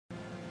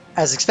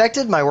As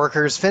expected, my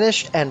workers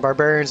finished, and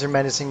barbarians are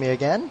menacing me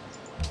again.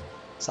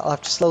 So I'll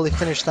have to slowly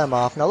finish them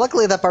off. Now,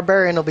 luckily, that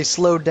barbarian will be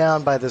slowed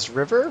down by this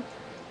river,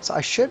 so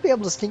I should be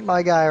able to sneak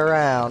my guy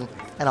around,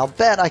 and I'll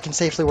bet I can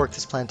safely work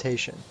this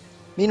plantation.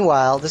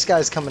 Meanwhile, this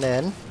guy's coming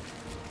in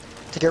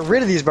to get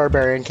rid of these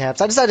barbarian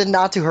camps. I decided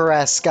not to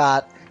harass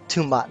Scott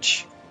too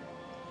much.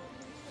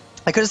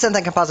 I could have sent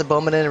that composite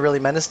bowman in and really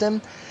menaced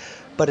him,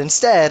 but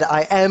instead,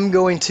 I am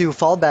going to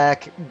fall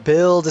back,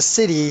 build a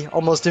city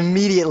almost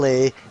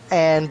immediately,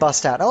 and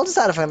bust out. I'll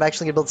decide if I'm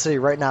actually going to build a city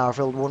right now or if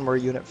I'll build one more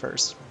unit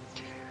first.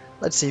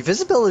 Let's see,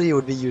 visibility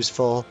would be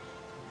useful,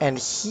 and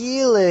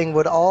healing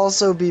would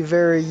also be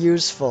very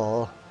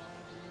useful.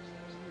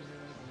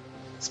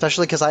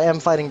 Especially because I am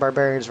fighting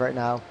barbarians right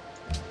now.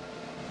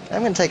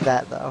 I'm going to take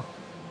that, though.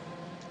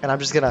 And I'm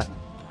just going to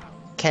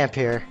camp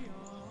here.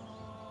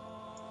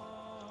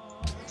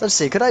 Let's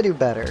see, could I do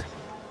better?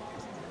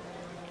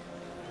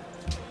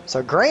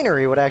 So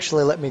granary would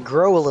actually let me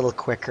grow a little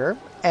quicker,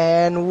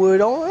 and it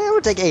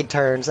would take 8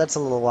 turns. That's a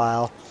little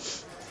while.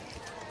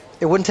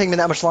 It wouldn't take me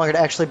that much longer to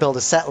actually build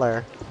a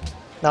settler.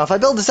 Now, if I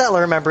build a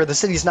settler, remember, the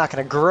city's not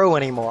going to grow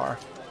anymore.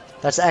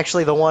 That's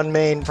actually the one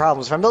main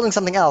problem. So if I'm building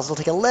something else, it'll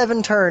take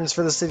 11 turns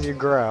for the city to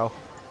grow.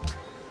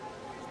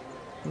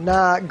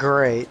 Not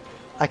great.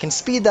 I can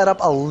speed that up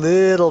a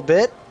little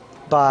bit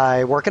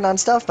by working on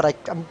stuff, but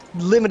I'm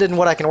limited in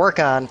what I can work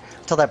on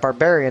until that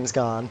barbarian's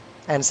gone.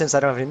 And since I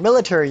don't have any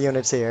military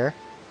units here,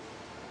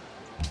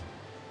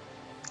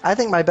 I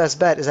think my best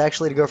bet is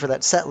actually to go for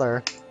that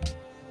settler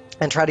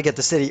and try to get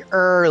the city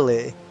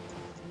early.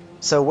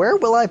 So where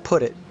will I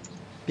put it?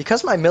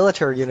 Because my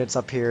military unit's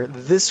up here,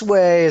 this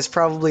way is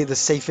probably the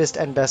safest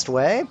and best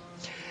way.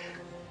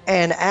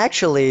 And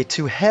actually,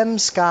 to hem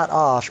Scott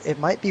off, it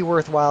might be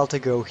worthwhile to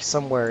go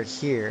somewhere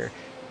here.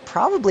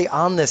 Probably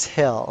on this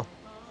hill.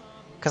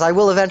 Because I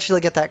will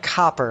eventually get that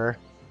copper.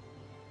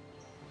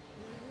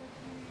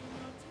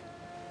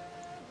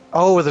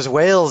 Oh, there's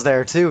whales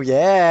there too.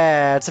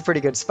 Yeah, it's a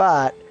pretty good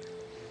spot.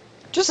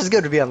 Just as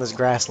good to be on this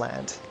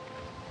grassland.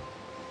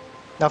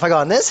 Now if I go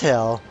on this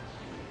hill,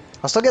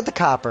 I'll still get the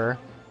copper.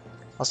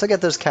 I'll still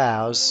get those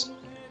cows.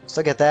 I'll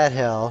still get that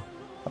hill.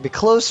 I'll be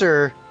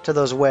closer to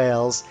those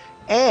whales.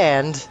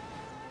 And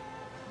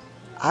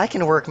I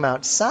can work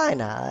Mount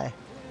Sinai.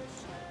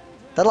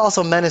 That'll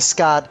also menace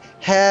Scott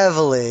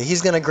heavily.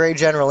 He's going to great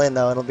general in,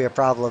 though, and it'll be a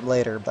problem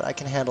later. But I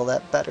can handle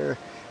that better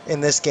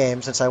in this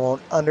game, since I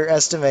won't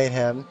underestimate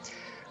him.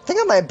 I think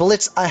I might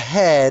blitz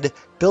ahead,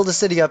 build a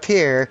city up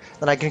here,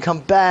 then I can come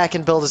back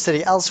and build a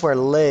city elsewhere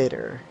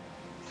later.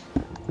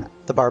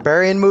 The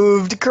barbarian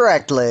moved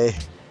correctly.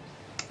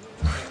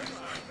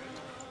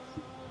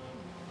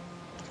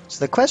 So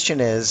the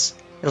question is,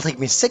 it'll take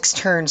me 6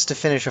 turns to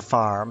finish a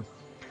farm,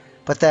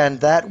 but then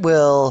that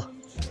will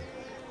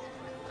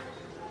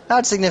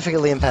not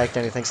significantly impact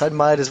anything, so I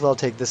might as well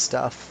take this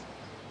stuff.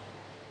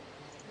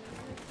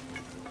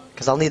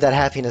 Because I'll need that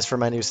happiness for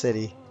my new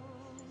city.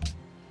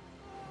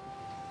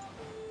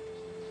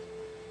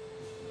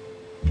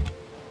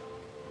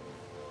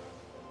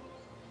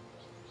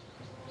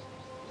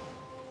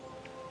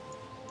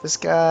 This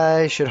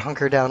guy should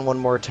hunker down one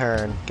more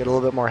turn. Get a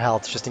little bit more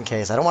health, just in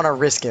case. I don't want to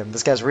risk him.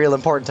 This guy's real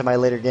important to my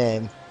later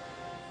game.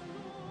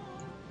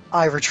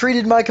 I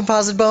retreated my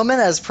composite bowman,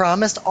 as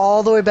promised,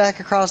 all the way back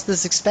across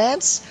this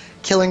expanse,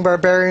 killing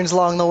barbarians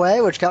along the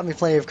way, which got me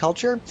plenty of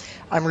culture.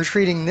 I'm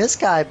retreating this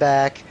guy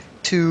back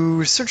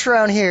to search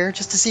around here,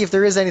 just to see if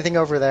there is anything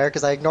over there,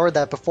 because I ignored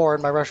that before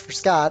in my rush for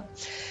Scott.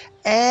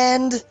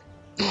 And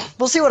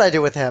we'll see what I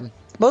do with him.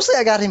 Mostly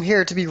I got him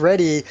here to be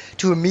ready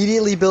to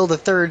immediately build a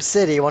 3rd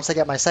city once I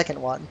get my 2nd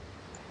one. You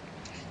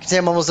can see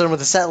I'm almost done with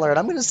the settler, and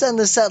I'm going to send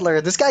this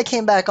settler. This guy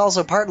came back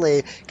also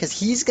partly because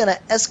he's going to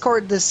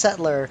escort this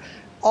settler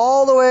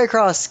all the way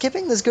across,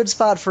 skipping this good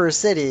spot for a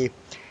city.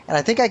 And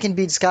I think I can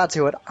beat Scott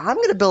to it. I'm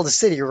going to build a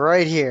city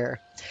right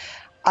here.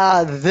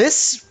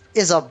 This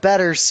is a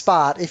better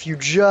spot if you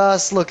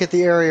just look at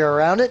the area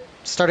around it.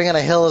 Starting on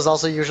a hill is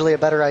also usually a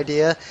better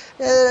idea.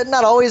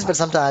 Not always, but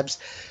sometimes.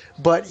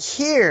 But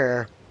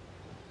here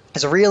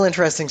is a real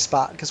interesting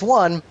spot. Because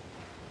one,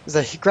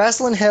 there's a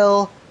grassland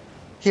hill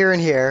here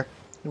and here.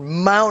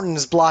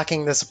 Mountains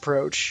blocking this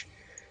approach.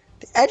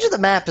 The edge of the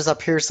map is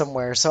up here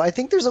somewhere, so I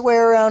think there's a way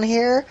around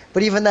here.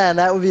 But even then,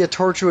 that would be a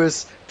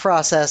tortuous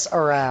process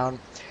around.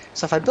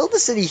 So if I build the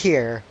city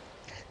here,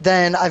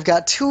 then I've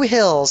got 2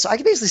 hills. So I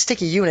can basically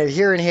stick a unit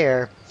here and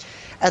here.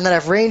 And then I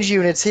have range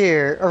units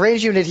here, a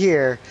range unit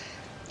here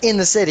in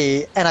the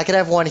city. And I could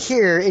have one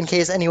here in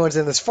case anyone's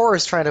in this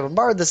forest trying to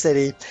bombard the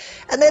city.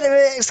 And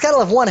then Scott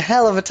will have one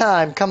hell of a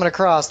time coming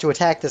across to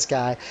attack this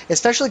guy.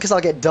 Especially because I'll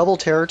get double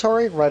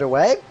territory right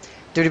away,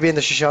 due to being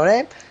the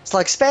Shoshone. So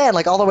I'll expand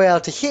like all the way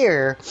out to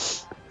here.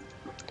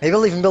 Maybe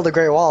I'll even build a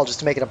Great Wall just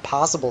to make it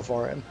impossible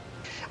for him.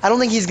 I don't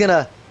think he's going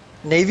to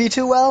Navy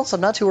too well, so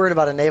I'm not too worried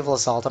about a naval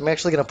assault. I'm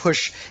actually going to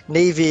push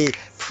Navy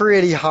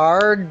pretty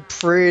hard,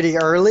 pretty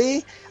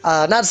early.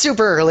 Not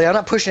super early. I'm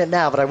not pushing it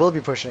now, but I will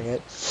be pushing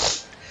it.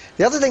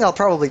 The other thing I'll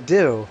probably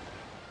do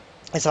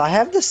is, if I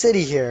have the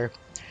city here,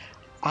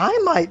 I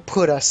might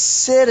put a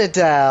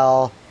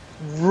citadel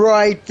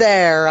right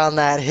there on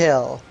that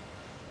hill.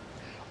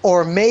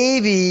 Or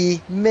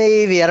maybe,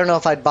 I don't know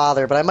if I'd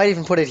bother, but I might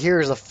even put it here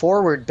as a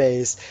forward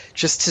base,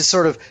 just to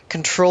sort of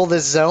control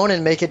this zone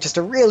and make it just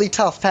a really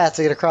tough path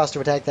to get across to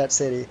attack that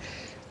city.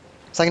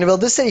 So I'm going to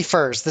build this city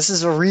first. This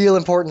is a real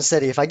important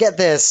city. If I get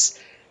this,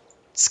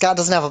 Scott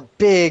doesn't have a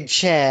big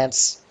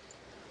chance.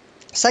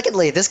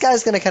 Secondly, this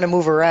guy's going to kind of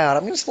move around.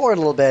 I'm going to explore it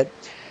a little bit.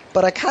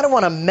 But I kind of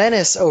want a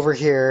menace over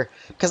here,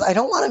 because I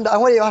don't want him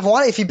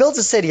to, if he builds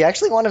a city, I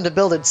actually want him to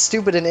build it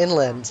stupid and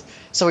inland,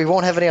 so he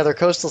won't have any other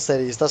coastal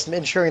cities, thus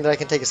ensuring that I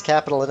can take his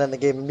capital and end the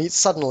game and meet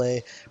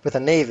suddenly with a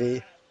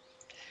navy.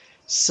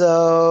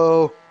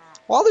 So,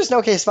 while there's no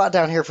okay spot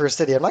down here for a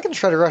city, I'm not going to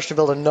try to rush to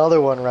build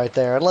another one right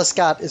there, unless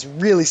Scott is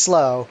really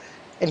slow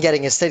in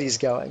getting his cities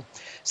going.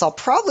 So I'll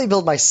probably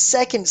build my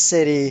second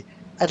city.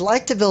 I'd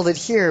like to build it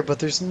here, but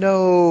there's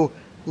no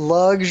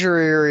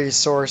luxury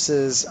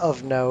resources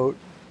of note.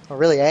 Or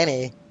really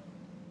any.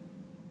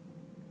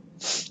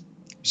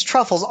 There's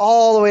truffles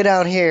all the way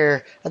down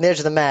here on the edge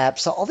of the map,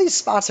 so all these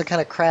spots are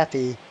kind of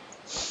crappy.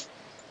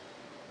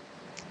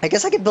 I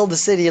guess I could build the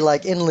city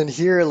like inland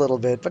here a little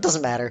bit, but it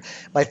doesn't matter.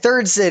 My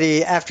third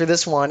city after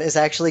this one is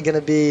actually going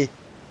to be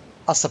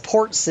a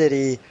support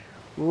city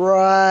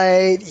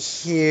right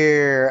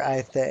here,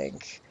 I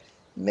think.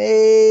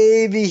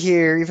 Maybe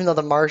here, even though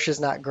the marsh is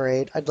not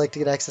great. I'd like to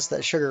get access to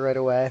that sugar right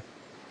away.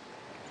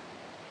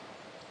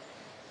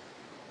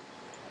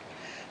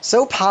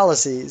 So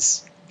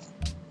policies.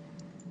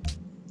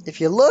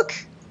 If you look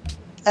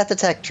at the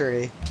tech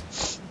tree,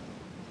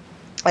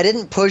 I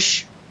didn't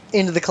push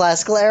into the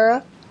classical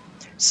era,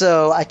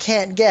 so I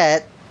can't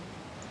get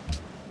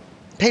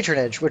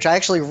patronage, which I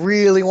actually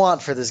really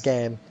want for this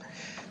game.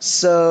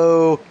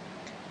 So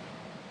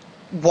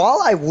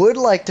while I would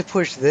like to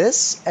push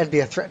this and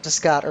be a threat to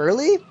Scott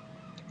early,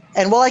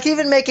 and while I can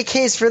even make a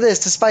case for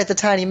this despite the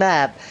tiny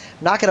map,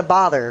 I'm not going to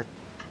bother.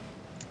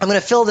 I'm going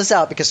to fill this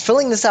out, because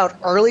filling this out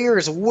earlier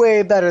is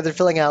way better than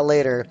filling out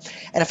later.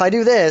 And if I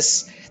do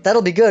this,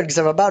 that'll be good, because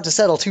I'm about to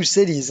settle 2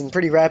 cities in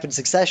pretty rapid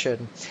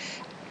succession.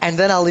 And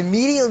then I'll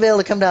immediately be able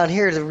to come down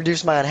here to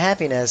reduce my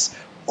unhappiness.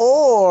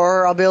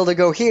 Or I'll be able to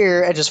go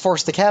here and just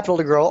force the capital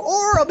to grow.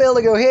 Or I'll be able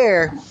to go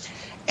here.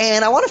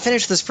 And I want to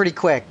finish this pretty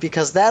quick,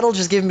 because that'll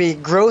just give me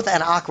growth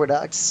and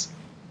aqueducts.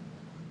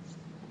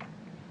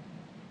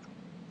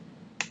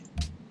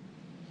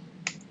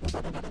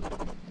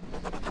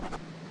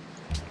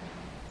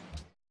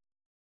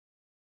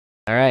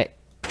 Alright,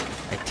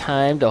 I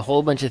timed a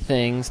whole bunch of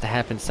things to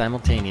happen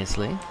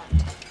simultaneously.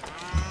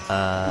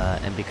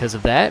 And because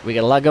of that, we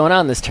got a lot going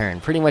on this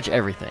turn. Pretty much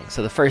everything.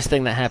 So the first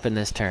thing that happened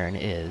this turn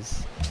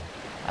is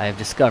I have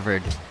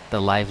discovered the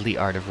lively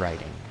art of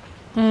writing.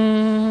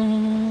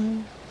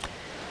 And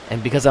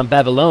because I'm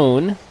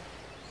Babylon,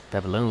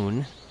 that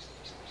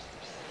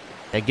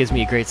gives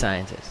me a great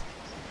scientist.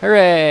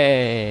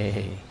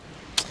 Hooray!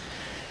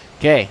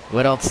 Okay,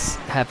 what else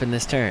happened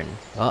this turn?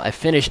 Well, I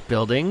finished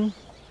building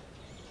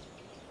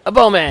a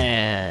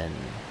bowman!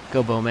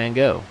 Go, bowman,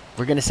 go.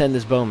 We're going to send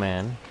this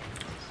bowman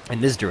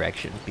in this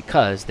direction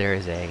because there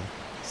is a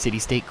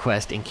city-state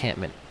quest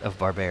encampment of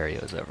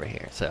Barbarians over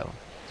here. So,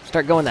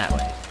 start going that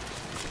way.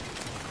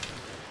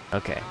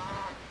 Okay.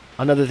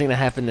 Another thing that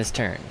happened this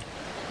turn.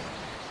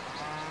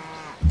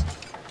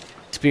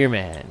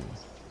 Spearman.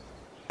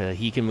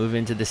 He can move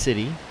into the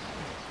city.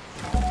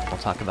 We'll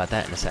talk about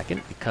that in a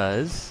second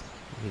because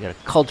we got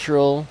a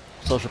cultural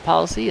social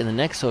policy, and the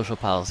next social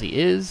policy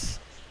is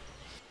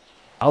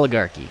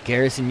oligarchy.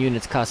 Garrison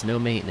units cost no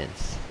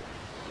maintenance.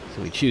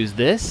 So we choose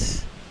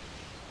this.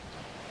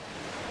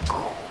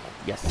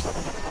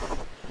 Yes.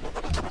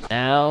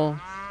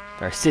 Now,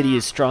 our city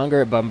is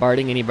stronger at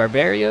bombarding any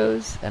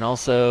barbarios, and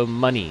also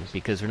money,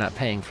 because we're not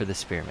paying for the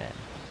spearman.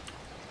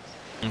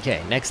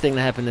 Okay, next thing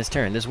that happened this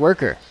turn. This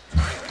worker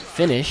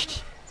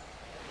finished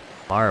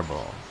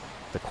marble,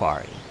 the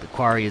quarry. The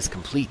quarry is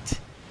complete.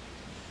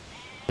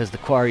 Because the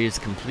quarry is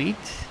complete,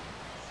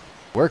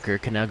 worker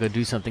can now go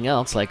do something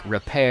else, like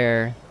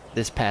repair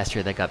this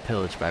pasture that got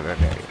pillaged by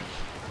barbarians.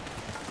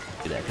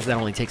 Do that, because that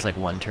only takes like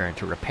 1 turn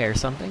to repair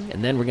something,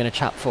 and then we're going to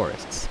chop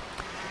forests.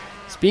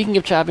 Speaking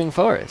of chopping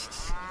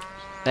forests,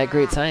 that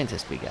great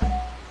scientist we got,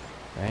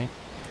 right?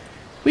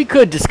 We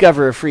could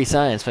discover a free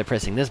science by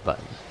pressing this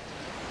button,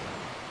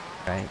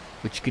 right?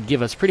 Which could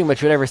give us pretty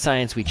much whatever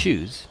science we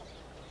choose.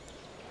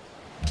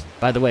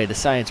 By the way, the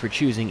science we're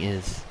choosing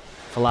is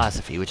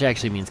philosophy, which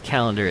actually means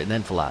calendar and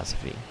then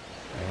philosophy,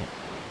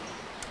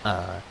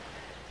 right?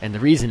 And the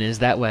reason is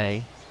that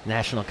way,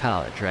 National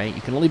College, right?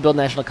 You can only build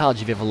National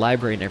College if you have a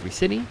library in every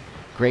city.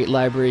 Great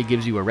library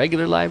gives you a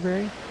regular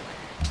library.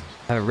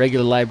 I have a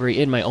regular library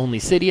in my only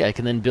city. I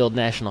can then build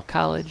National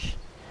College.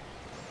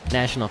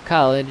 National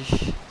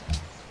College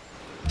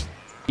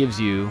gives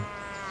you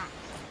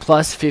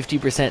plus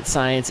 50%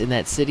 science in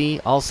that city,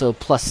 also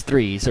plus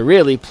 3. So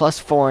really,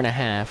 plus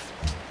 4.5,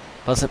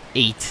 plus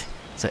 8.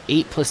 So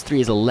 8 plus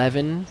 3 is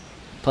 11,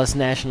 plus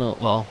national,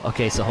 well,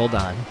 okay, so hold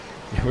on.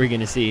 We're going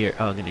to see here.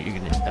 Oh, you're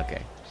gonna,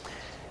 okay.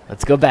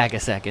 Let's go back a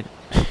second.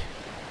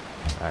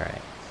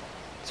 Alright.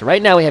 So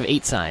right now we have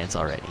 8 science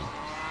already.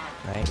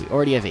 right? We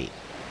already have 8.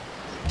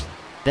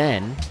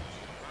 Then,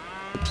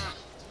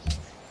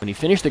 when you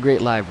finish the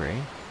Great Library,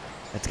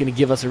 that's going to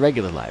give us a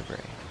regular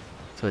library.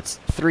 So it's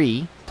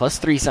 3 plus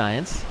 3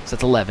 science, so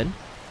that's 11.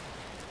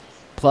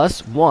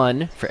 Plus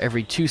 1 for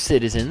every 2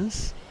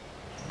 citizens.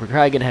 We're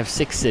probably going to have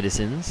 6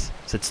 citizens,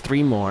 so it's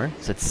 3 more,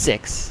 so that's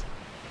 6.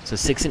 So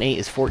 6 and 8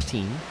 is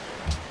 14.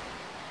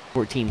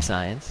 14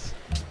 science.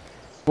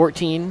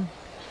 14,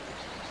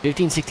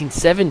 15, 16,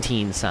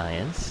 17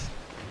 science.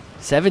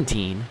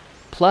 17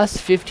 plus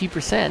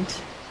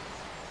 50%.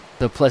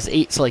 So plus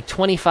 8, so like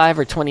 25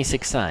 or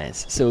 26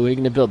 science. So we're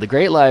going to build the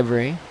Great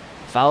Library,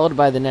 followed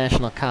by the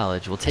National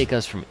College. Will take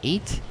us from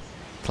 8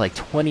 to like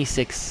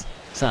 26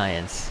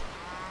 science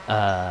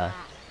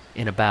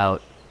in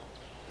about,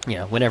 you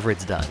know, whenever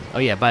it's done. Oh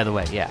yeah, by the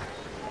way, yeah.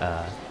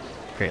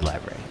 Great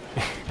Library.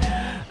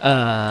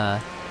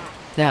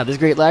 Now, this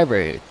Great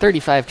Library,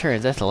 35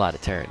 turns, that's a lot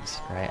of turns,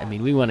 right? I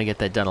mean, we want to get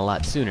that done a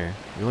lot sooner.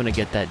 We want to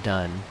get that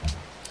done,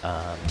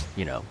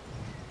 you know,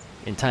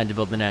 in time to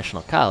build the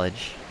National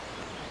College.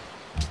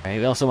 Right?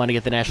 We also want to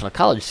get the National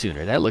College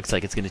sooner. That looks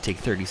like it's going to take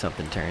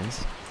 30-something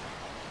turns.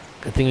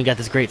 Good thing we got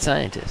this great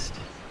scientist.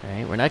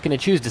 Right? We're not going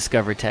to choose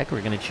Discover Tech.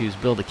 We're going to choose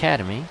Build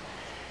Academy.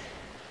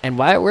 And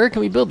where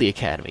can we build the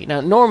academy?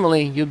 Now,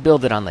 normally, you'd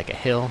build it on like a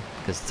hill,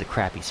 because it's a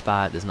crappy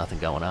spot. There's nothing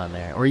going on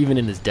there. Or even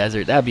in this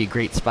desert. That would be a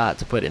great spot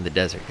to put in the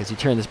desert, because you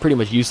turn this pretty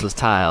much useless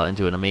tile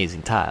into an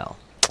amazing tile.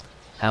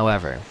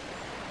 However,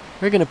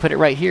 we're going to put it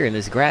right here in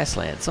this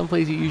grassland,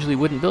 someplace you usually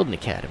wouldn't build an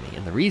academy.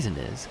 And the reason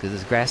is because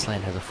this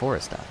grassland has a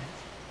forest on it.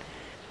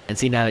 And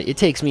see, now, it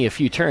takes me a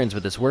few turns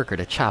with this worker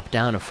to chop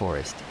down a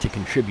forest to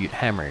contribute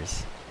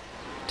hammers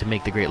to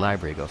make the Great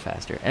Library go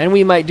faster. And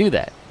we might do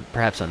that,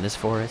 perhaps on this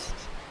forest,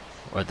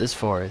 or this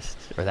forest,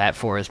 or that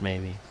forest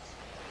maybe.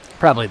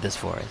 Probably this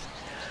forest.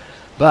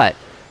 But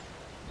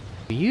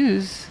we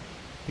use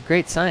the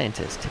great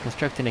scientist to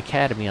construct an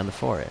academy on the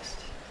forest.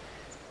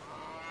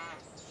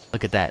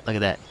 Look at that, look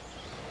at that.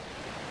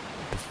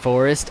 The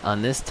forest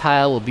on this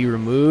tile will be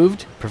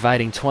removed,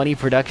 providing 20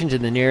 production to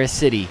the nearest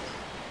city.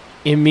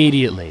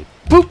 Immediately.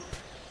 Boop!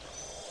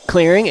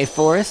 Clearing a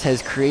forest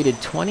has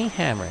created 20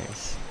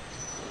 hammers.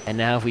 And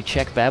now if we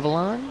check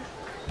Babylon,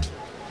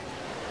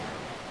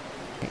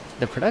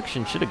 the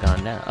production should have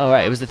gone down. Oh,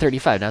 right, it was the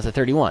 35, now it's the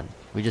 31.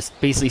 We just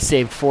basically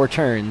saved 4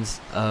 turns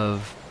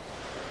of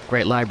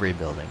Great Library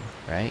building,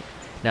 right?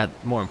 Now,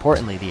 more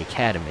importantly, the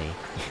academy,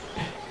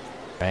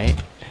 right?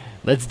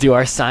 Let's do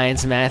our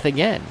science math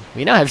again.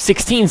 We now have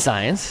 16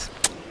 science,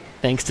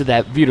 thanks to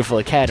that beautiful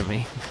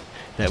academy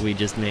that we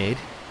just made.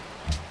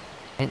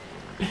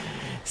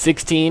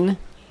 16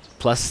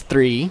 plus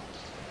 3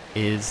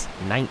 is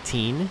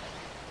 19.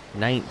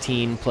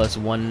 19 plus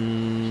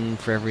 1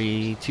 for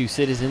every 2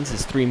 citizens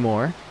is 3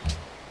 more.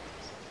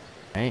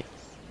 Right?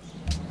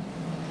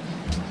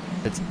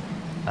 That's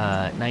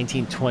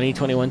 19, 20,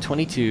 21,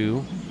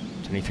 22,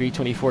 23,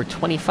 24,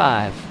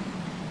 25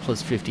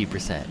 plus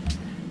 50%.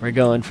 We're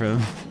going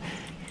from,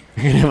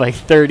 we're going to have like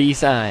 30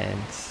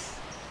 science.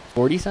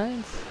 40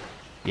 science?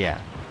 Yeah.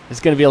 There's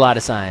going to be a lot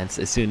of science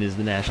as soon as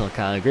the National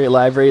College. Great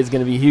Library is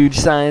going to be huge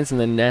science, and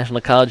then National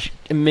College,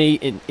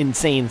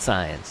 insane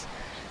science.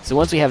 So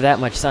once we have that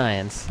much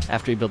science,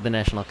 after we build the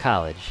National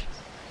College,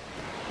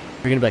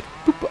 we're going to be like,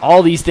 boop,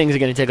 all these things are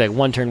going to take like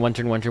one turn, one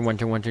turn, one turn, one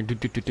turn, one turn,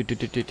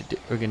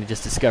 we're going to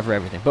just discover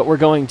everything. But we're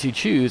going to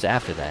choose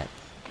after that,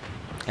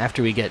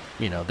 after we get,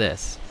 you know,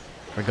 this,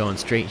 we're going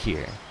straight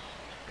here.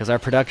 Because our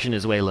production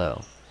is way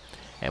low.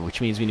 And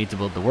which means we need to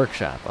build the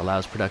workshop.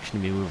 Allows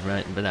production to be moved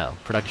right, but no,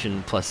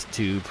 production plus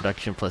 2,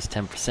 production plus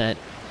 10%,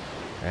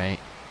 right?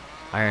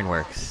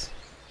 Ironworks,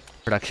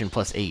 production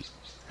plus 8,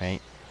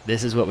 right?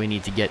 This is what we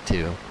need to get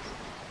to.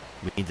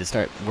 We need to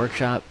start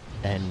workshop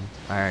and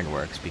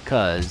ironworks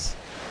because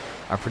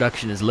our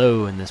production is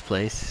low in this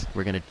place.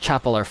 We're going to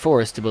chop all our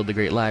forests to build the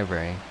Great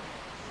Library.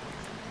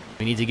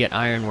 We need to get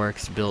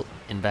ironworks built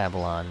in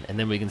Babylon, and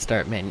then we can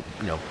start,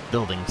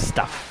 building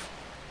stuff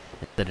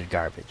instead of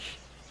garbage.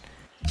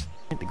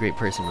 The great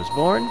person was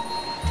born.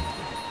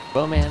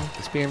 Bowman,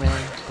 the spearman,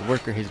 the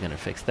worker, he's going to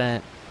fix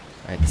that.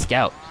 Alright, the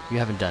scout, you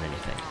haven't done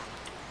anything.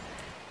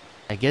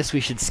 I guess we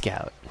should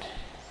scout.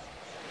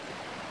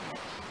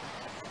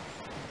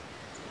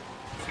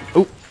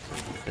 Oh,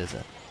 there's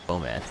a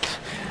bowman.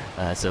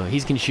 So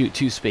he's can shoot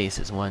 2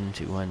 spaces. 1,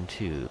 2, 1,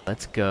 2.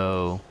 Let's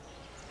go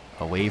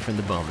away from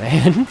the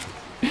bowman.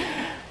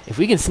 If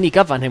we can sneak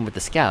up on him with the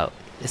scout,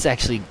 it's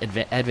actually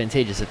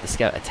advantageous if the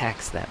scout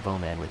attacks that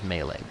bowman with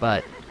melee.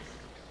 But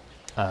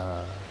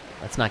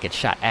let's not get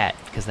shot at,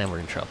 because then we're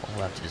in trouble.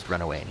 We'll have to just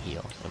run away and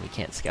heal, and we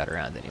can't scout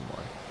around anymore.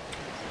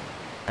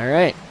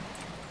 Alright.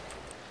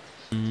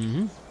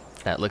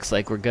 That looks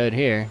like we're good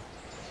here.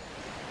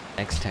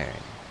 Next turn.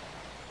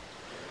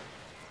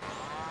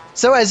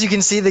 So as you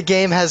can see, the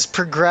game has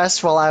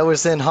progressed while I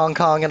was in Hong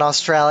Kong and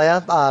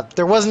Australia.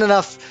 There wasn't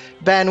enough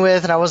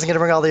bandwidth and I wasn't going to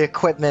bring all the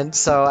equipment,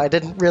 so I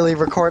didn't really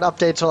record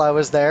updates while I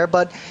was there.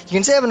 But you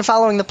can see I've been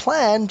following the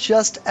plan,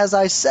 just as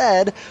I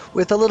said,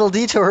 with a little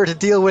detour to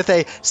deal with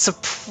a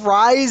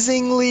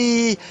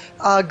surprisingly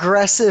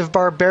aggressive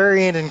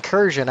barbarian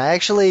incursion. I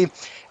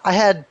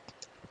had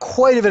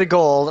quite a bit of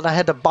gold, and I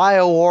had to buy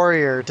a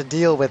warrior to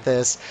deal with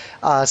this.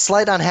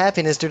 Slight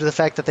unhappiness due to the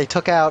fact that they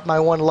took out my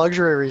one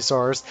luxury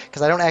resource,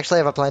 because I don't actually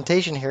have a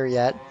plantation here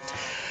yet.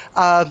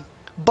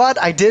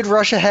 But I did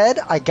rush ahead.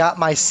 I got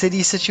my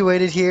city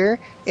situated here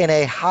in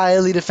a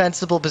highly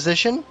defensible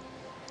position.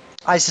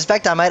 I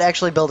suspect I might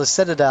actually build a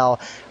citadel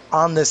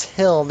on this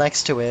hill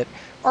next to it,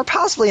 or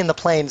possibly in the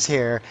plains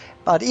here.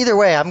 But either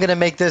way, I'm going to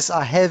make this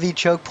a heavy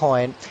choke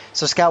point,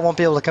 so Scott won't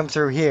be able to come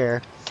through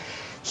here.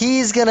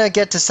 He's going to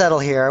get to settle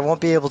here. I won't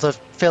be able to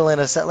fill in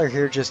a settler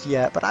here just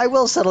yet, but I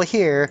will settle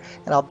here,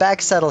 and I'll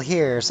back settle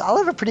here, so I'll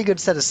have a pretty good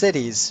set of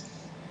cities.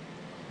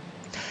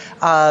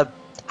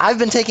 I've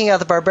been taking out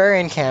the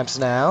barbarian camps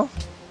now.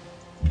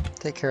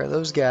 Take care of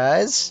those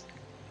guys.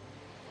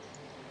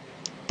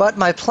 But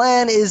my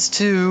plan is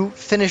to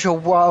finish a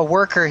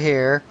worker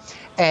here,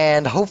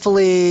 and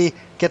hopefully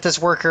get this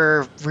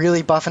worker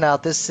really buffing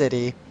out this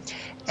city,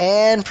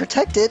 and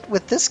protect it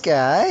with this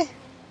guy,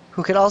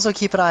 who could also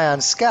keep an eye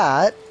on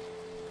Scott,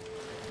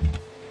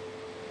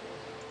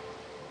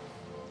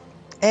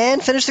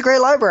 and finish the Great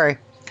Library.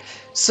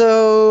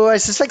 So I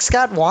suspect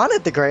Scott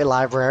wanted the Great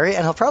Library,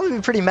 and he'll probably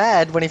be pretty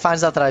mad when he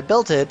finds out that I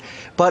built it.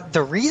 But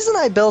the reason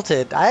I built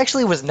it, I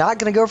actually was not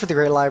going to go for the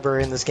Great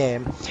Library in this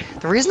game.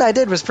 The reason I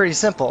did was pretty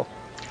simple.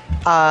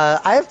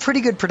 I have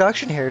pretty good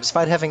production here,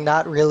 despite having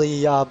not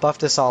really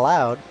buffed this all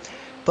out.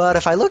 But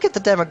if I look at the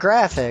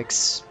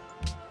demographics,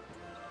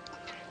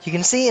 you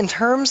can see in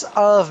terms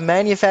of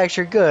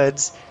manufactured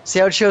goods, see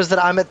how it shows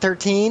that I'm at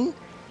 13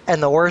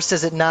 and the worst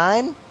is at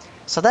 9?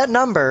 So that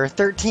number,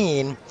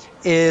 13,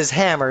 is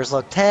hammers.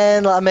 Look,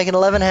 10, I'm making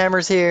 11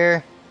 hammers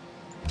here,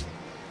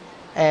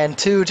 and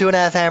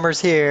 2.5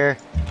 hammers here.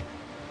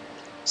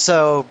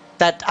 So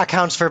that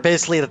accounts for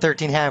basically the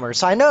 13 hammers.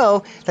 So I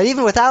know that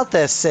even without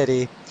this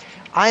city,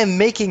 I am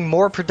making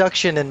more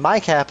production in my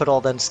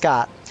capital than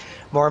Scott.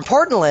 More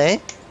importantly,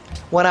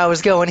 when I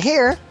was going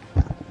here,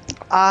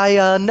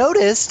 I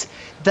noticed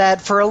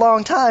that for a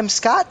long time,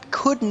 Scott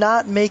could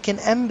not make an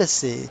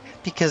embassy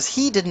because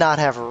he did not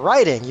have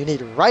writing. You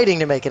need writing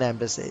to make an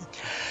embassy.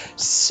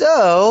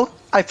 So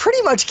I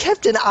pretty much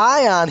kept an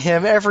eye on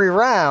him every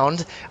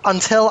round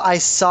until I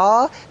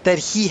saw that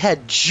he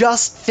had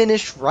just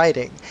finished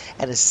writing.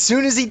 And as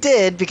soon as he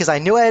did, because I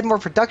knew I had more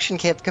production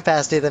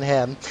capacity than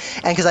him,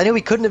 and because I knew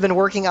he couldn't have been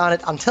working on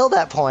it until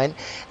that point,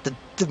 the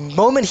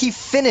moment he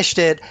finished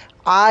it,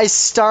 I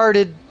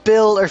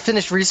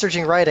finished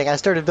researching writing. I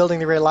started building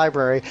the Great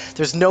Library.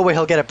 There's no way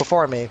he'll get it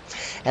before me.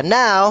 And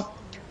now,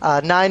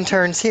 9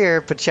 turns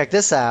here, but check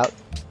this out.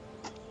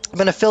 I'm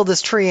going to fill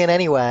this tree in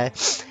anyway.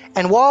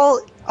 And while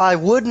I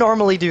would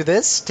normally do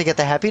this to get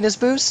the happiness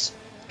boost,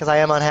 because I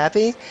am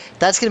unhappy,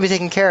 that's going to be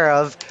taken care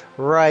of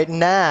right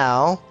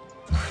now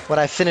when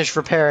I finish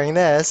repairing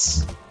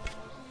this.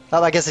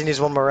 Oh, I guess it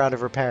needs one more round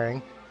of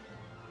repairing.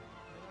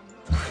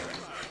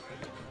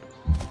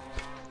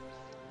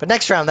 But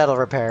next round that'll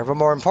repair. But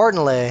more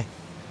importantly,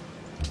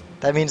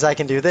 that means I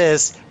can do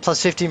this,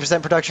 plus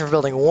 15% production for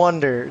building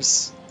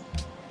wonders.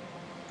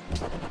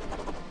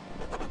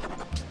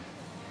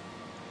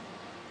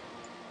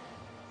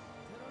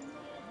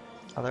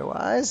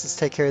 Otherwise, let's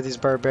take care of these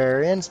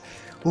barbarians.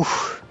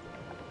 Oof.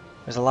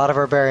 There's a lot of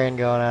barbarian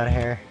going on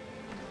here.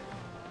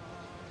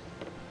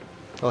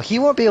 Well, he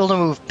won't be able to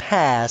move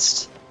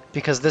past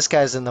because this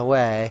guy's in the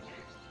way.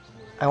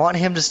 I want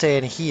him to stay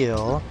and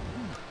heal.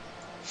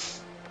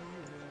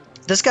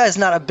 This guy's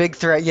not a big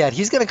threat yet.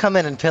 He's going to come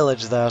in and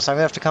pillage, though, so I'm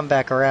going to have to come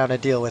back around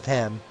and deal with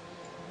him.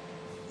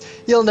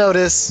 You'll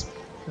notice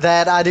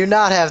that I do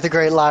not have the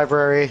Great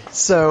Library.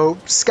 So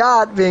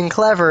Scott, being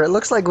clever, it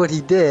looks like what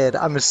he did,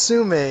 I'm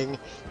assuming,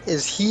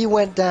 is he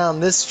went down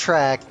this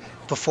track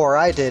before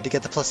I did to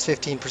get the plus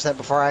 15%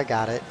 before I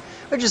got it.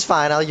 Which is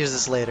fine, I'll use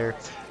this later.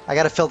 I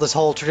gotta fill this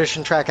whole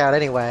tradition track out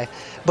anyway.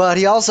 But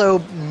he also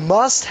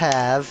must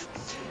have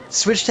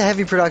switched to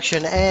heavy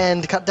production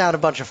and cut down a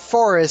bunch of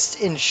forest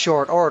in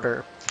short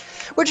order.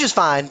 Which is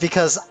fine,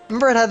 because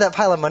remember I had that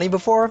pile of money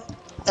before?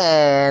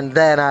 And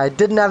then I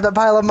didn't have that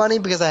pile of money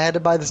because I had to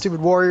buy the stupid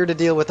warrior to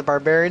deal with the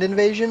barbarian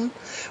invasion.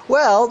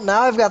 Well,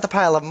 now I've got the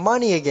pile of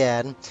money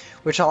again,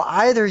 which I'll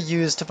either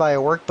use to buy a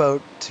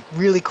workboat to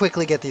really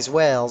quickly get these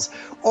whales,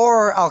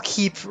 or I'll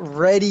keep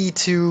ready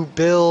to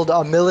build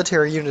a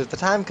military unit if the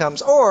time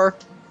comes, or,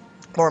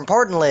 more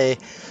importantly,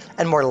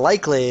 and more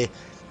likely,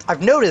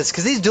 I've noticed,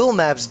 because these dual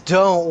maps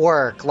don't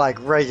work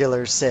like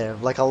regular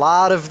Civ. Like, a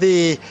lot of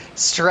the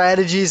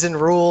strategies and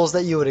rules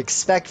that you would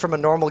expect from a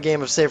normal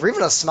game of Civ, or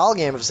even a small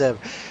game of Civ,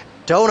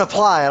 don't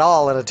apply at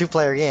all in a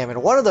two-player game.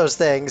 And one of those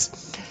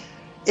things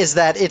is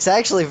that it's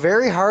actually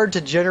very hard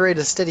to generate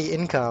a steady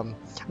income.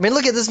 I mean,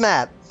 look at this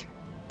map.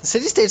 The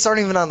city-states aren't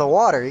even on the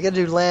water. You gotta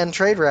do land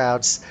trade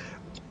routes.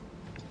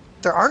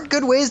 there aren't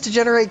good ways to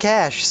generate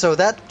cash, so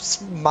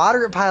that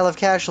moderate pile of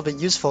cash will be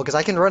useful because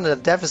I can run at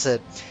a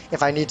deficit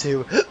if I need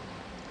to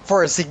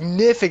for a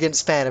significant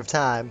span of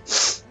time.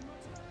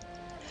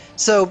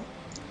 So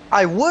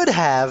I would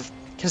have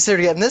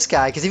considered getting this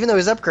guy because even though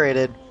he's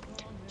upgraded,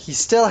 he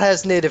still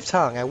has native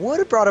tongue. I would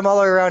have brought him all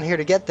the way around here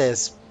to get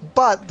this,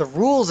 but the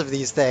rules of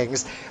these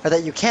things are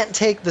that you can't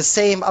take the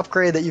same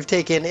upgrade that you've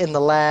taken in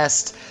the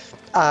last,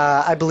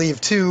 I believe,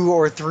 2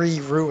 or 3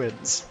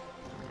 ruins.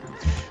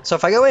 So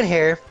if I go in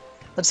here,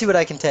 let's see what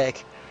I can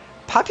take.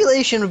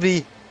 Population would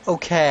be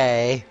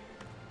okay.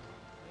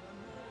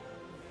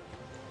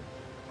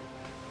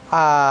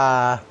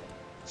 I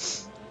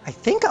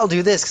think I'll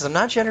do this because I'm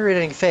not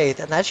generating faith,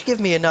 and that should give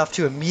me enough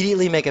to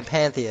immediately make a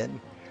pantheon.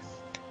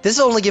 This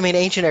will only give me an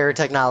ancient era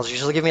technology,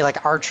 so it'll give me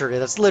like archery.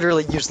 That's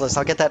literally useless.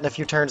 I'll get that in a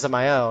few turns of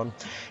my own.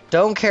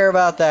 Don't care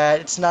about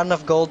that. It's not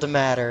enough gold to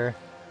matter.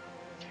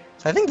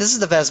 So I think this is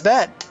the best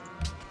bet.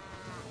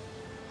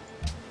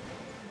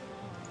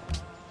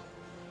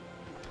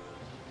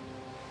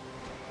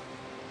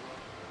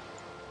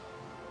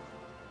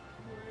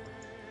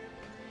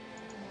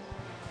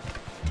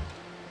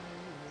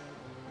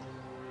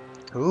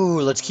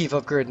 Ooh, let's keep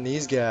upgrading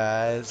these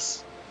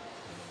guys.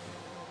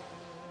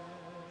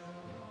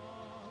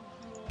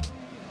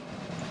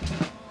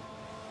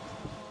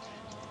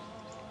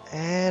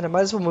 And I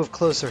might as well move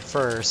closer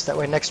first. That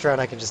way next round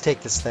I can just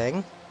take this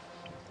thing.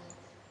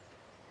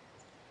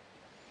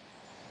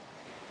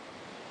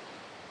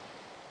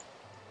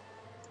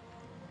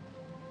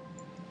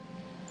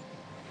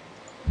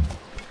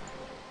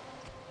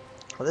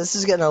 Well, this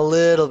is getting a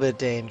little bit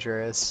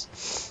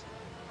dangerous.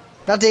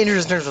 Not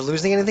dangerous in terms of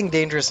losing anything,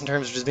 dangerous in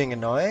terms of just being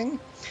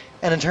annoying.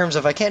 And in terms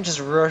of I can't just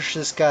rush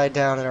this guy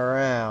down and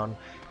around.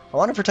 I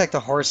want to protect the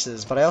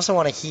horses, but I also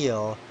want to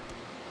heal.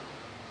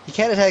 He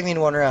can't attack me in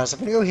one round, so I'm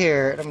going to go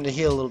here, and I'm going to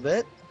heal a little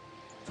bit.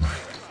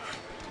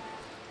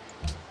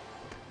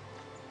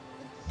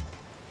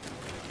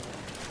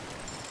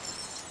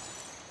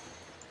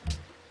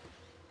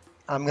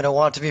 I'm going to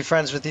want to be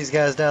friends with these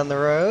guys down the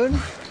road.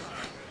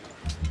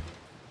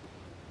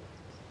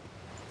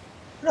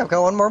 And I've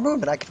got one more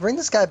movement. I can bring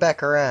this guy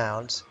back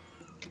around.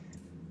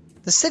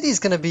 The city's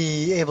going to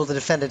be able to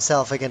defend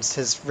itself against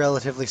his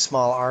relatively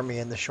small army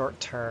in the short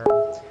term.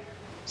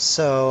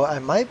 So I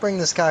might bring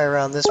this guy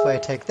around this way,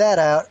 take that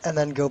out, and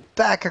then go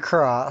back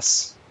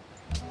across.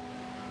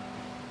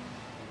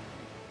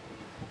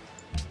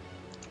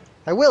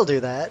 I will do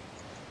that.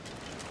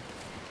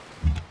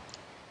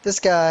 This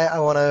guy, I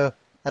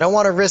don't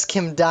want to risk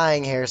him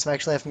dying here, so I'm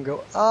actually have him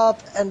go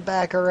up and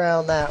back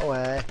around that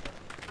way.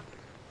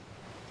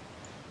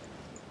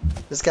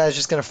 This guy's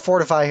just going to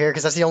fortify here,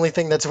 because that's the only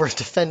thing that's worth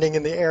defending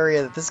in the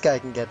area that this guy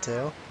can get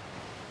to.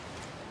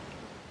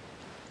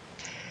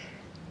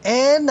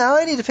 And now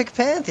I need to pick a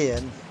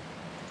pantheon.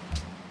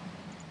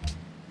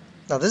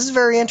 Now this is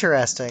very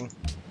interesting.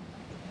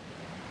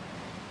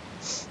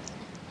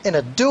 In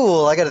a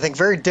duel, I gotta think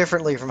very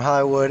differently from how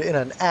I would in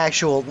an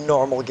actual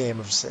normal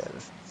game of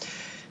Civ.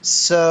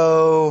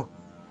 So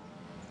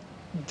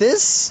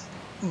this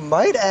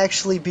might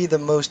actually be the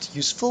most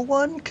useful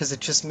one, because it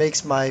just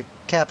makes my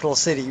capital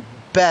city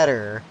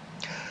better.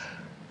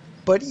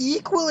 But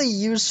equally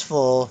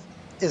useful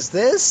is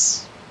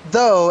this.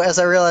 Though, as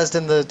I realized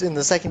in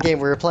the second game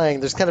we were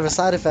playing, there's kind of a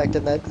side effect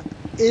in that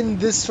in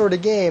this sort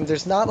of game,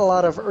 there's not a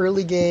lot of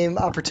early game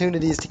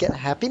opportunities to get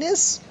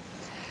happiness.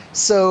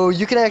 So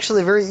you can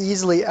actually very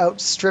easily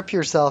outstrip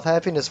yourself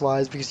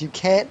happiness-wise because you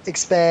can't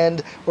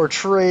expand or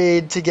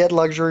trade to get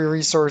luxury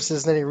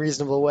resources in any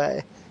reasonable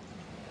way.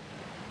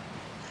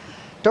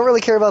 Don't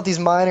really care about these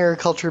minor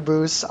culture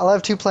boosts. I'll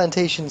have 2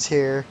 plantations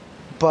here,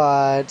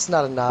 but it's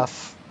not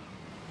enough.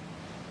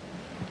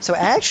 So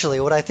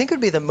actually, what I think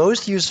would be the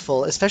most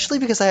useful, especially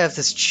because I have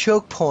this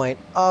choke point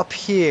up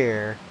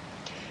here,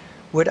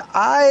 would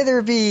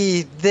either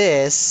be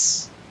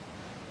this,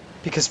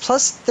 because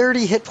plus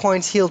 30 hit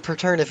points healed per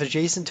turn if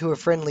adjacent to a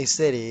friendly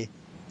city,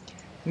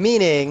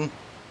 meaning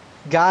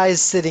guys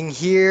sitting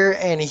here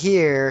and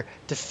here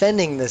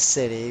defending this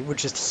city would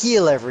just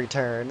heal every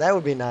turn. That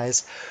would be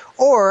nice.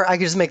 Or I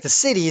could just make the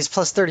cities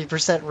plus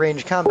 30%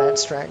 range combat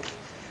strength,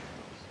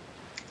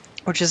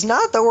 which is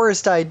not the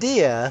worst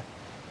idea,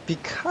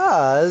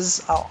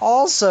 because I'll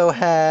also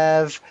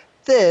have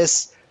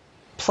this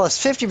plus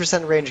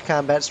 50% range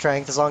combat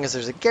strength as long as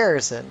there's a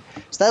garrison.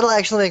 So that'll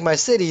actually make my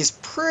cities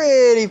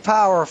pretty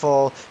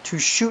powerful to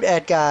shoot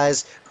at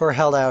guys who are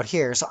held out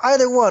here. So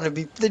either one,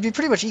 they'd be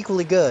pretty much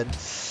equally good.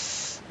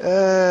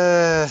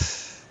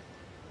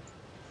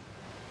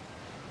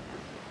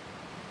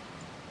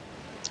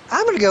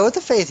 I'm going to go with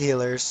the Faith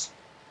Healers.